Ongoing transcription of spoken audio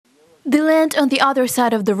The land on the other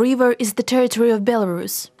side of the river is the territory of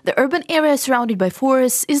Belarus. The urban area surrounded by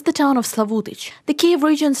forests is the town of Slavutych, the Kiev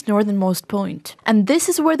region's northernmost point. And this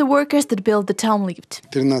is where the workers that built the town lived.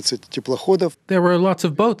 There were lots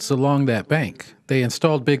of boats along that bank. They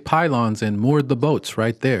installed big pylons and moored the boats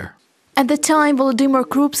right there. At the time, Volodymyr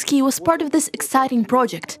Krupsky was part of this exciting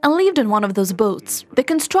project and lived on one of those boats. The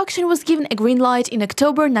construction was given a green light in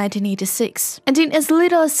October 1986. And in as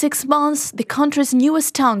little as 6 months, the country's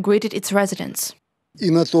newest town greeted its residents.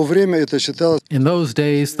 In those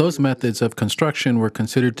days, those methods of construction were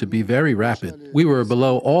considered to be very rapid. We were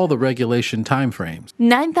below all the regulation timeframes.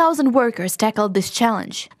 9,000 workers tackled this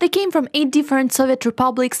challenge. They came from 8 different Soviet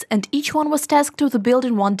republics, and each one was tasked with a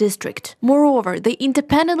building one district. Moreover, they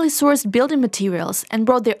independently sourced building materials and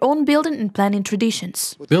brought their own building and planning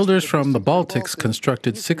traditions. Builders from the Baltics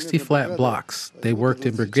constructed 60 flat blocks. They worked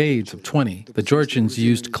in brigades of 20. The Georgians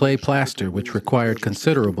used clay plaster, which required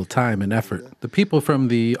considerable time and effort. The people from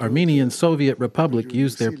the Armenian Soviet Republic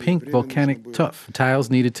used their pink volcanic tuff.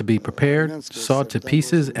 Tiles needed to be prepared, sawed to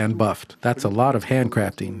pieces, and buffed. That's a lot of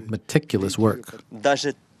handcrafting, meticulous work.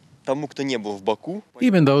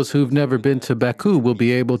 Even those who've never been to Baku will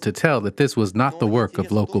be able to tell that this was not the work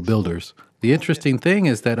of local builders. The interesting thing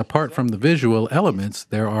is that apart from the visual elements,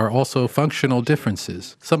 there are also functional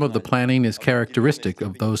differences. Some of the planning is characteristic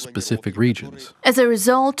of those specific regions. As a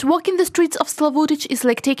result, walking the streets of Slavutych is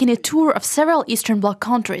like taking a tour of several Eastern Bloc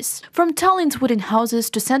countries, from Tallinn's wooden houses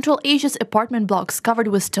to Central Asia's apartment blocks covered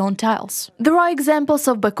with stone tiles. There are examples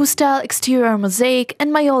of Baku-style exterior mosaic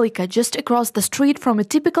and Mayolika just across the street from a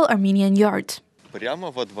typical Armenian yard.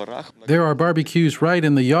 There are barbecues right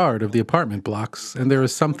in the yard of the apartment blocks, and there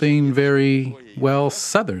is something very, well,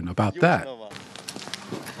 southern about that.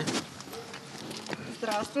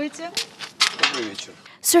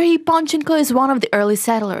 Serhiy Panchenko is one of the early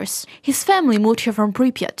settlers. His family moved here from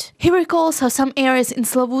Prypyat. He recalls how some areas in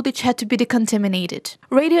Slavutych had to be decontaminated.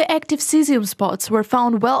 Radioactive cesium spots were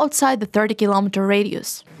found well outside the 30-kilometer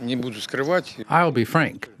radius. I'll be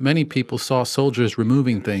frank, many people saw soldiers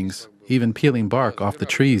removing things, even peeling bark off the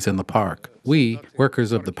trees in the park. We,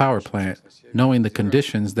 workers of the power plant, knowing the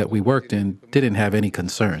conditions that we worked in, didn't have any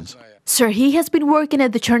concerns. Serhiy has been working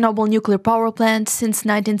at the Chernobyl nuclear power plant since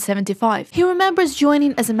 1975. He remembers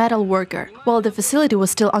joining as a metal worker, while the facility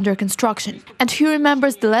was still under construction. And he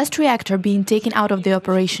remembers the last reactor being taken out of the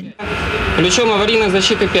operation.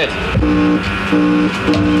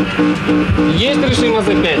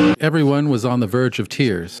 Everyone was on the verge of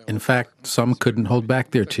tears. In fact, some couldn't hold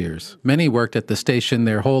back their tears. Many worked at the station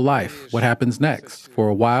their whole life. What happens next? For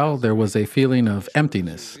a while, there was a feeling of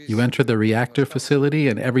emptiness. You enter the reactor facility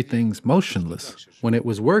and everything's motionless. When it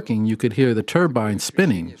was working, you could hear the turbine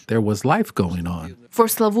spinning. There was life going on. For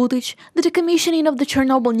Slavutych, the decommissioning of the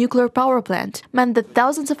Chernobyl nuclear power plant meant that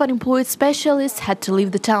thousands of unemployed specialists had to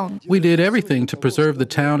leave the town. We did everything to preserve the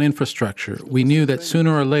town infrastructure. We knew that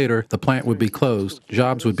sooner or later the plant would be closed,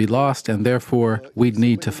 jobs would be lost, and therefore we'd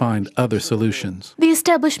need to find other solutions. The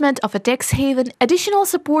establishment of a tax haven, additional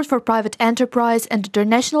support for private enterprise, and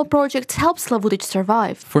international projects helped Slavutych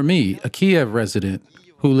survive. For me, a Kiev resident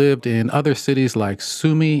who lived in other cities like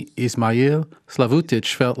Sumy, Ismail,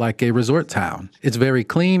 Slavutych felt like a resort town. It's very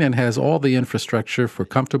clean and has all the infrastructure for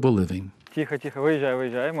comfortable living.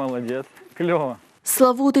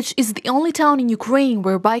 Slavutych is the only town in Ukraine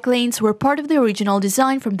where bike lanes were part of the original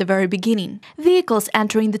design from the very beginning. Vehicles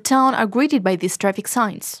entering the town are greeted by these traffic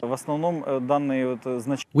signs.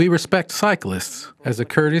 We respect cyclists. As a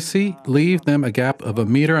courtesy, leave them a gap of 1.5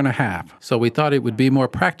 meters. So we thought it would be more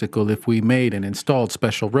practical if we made and installed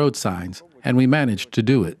special road signs, and we managed to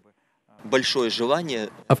do it.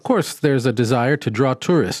 Of course, there's a desire to draw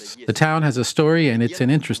tourists. The town has a story and it's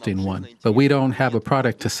an interesting one, but we don't have a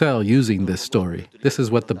product to sell using this story. This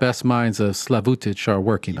is what the best minds of Slavutych are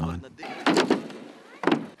working on.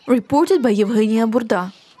 Reported by Evgenia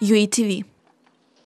Burda, UATV.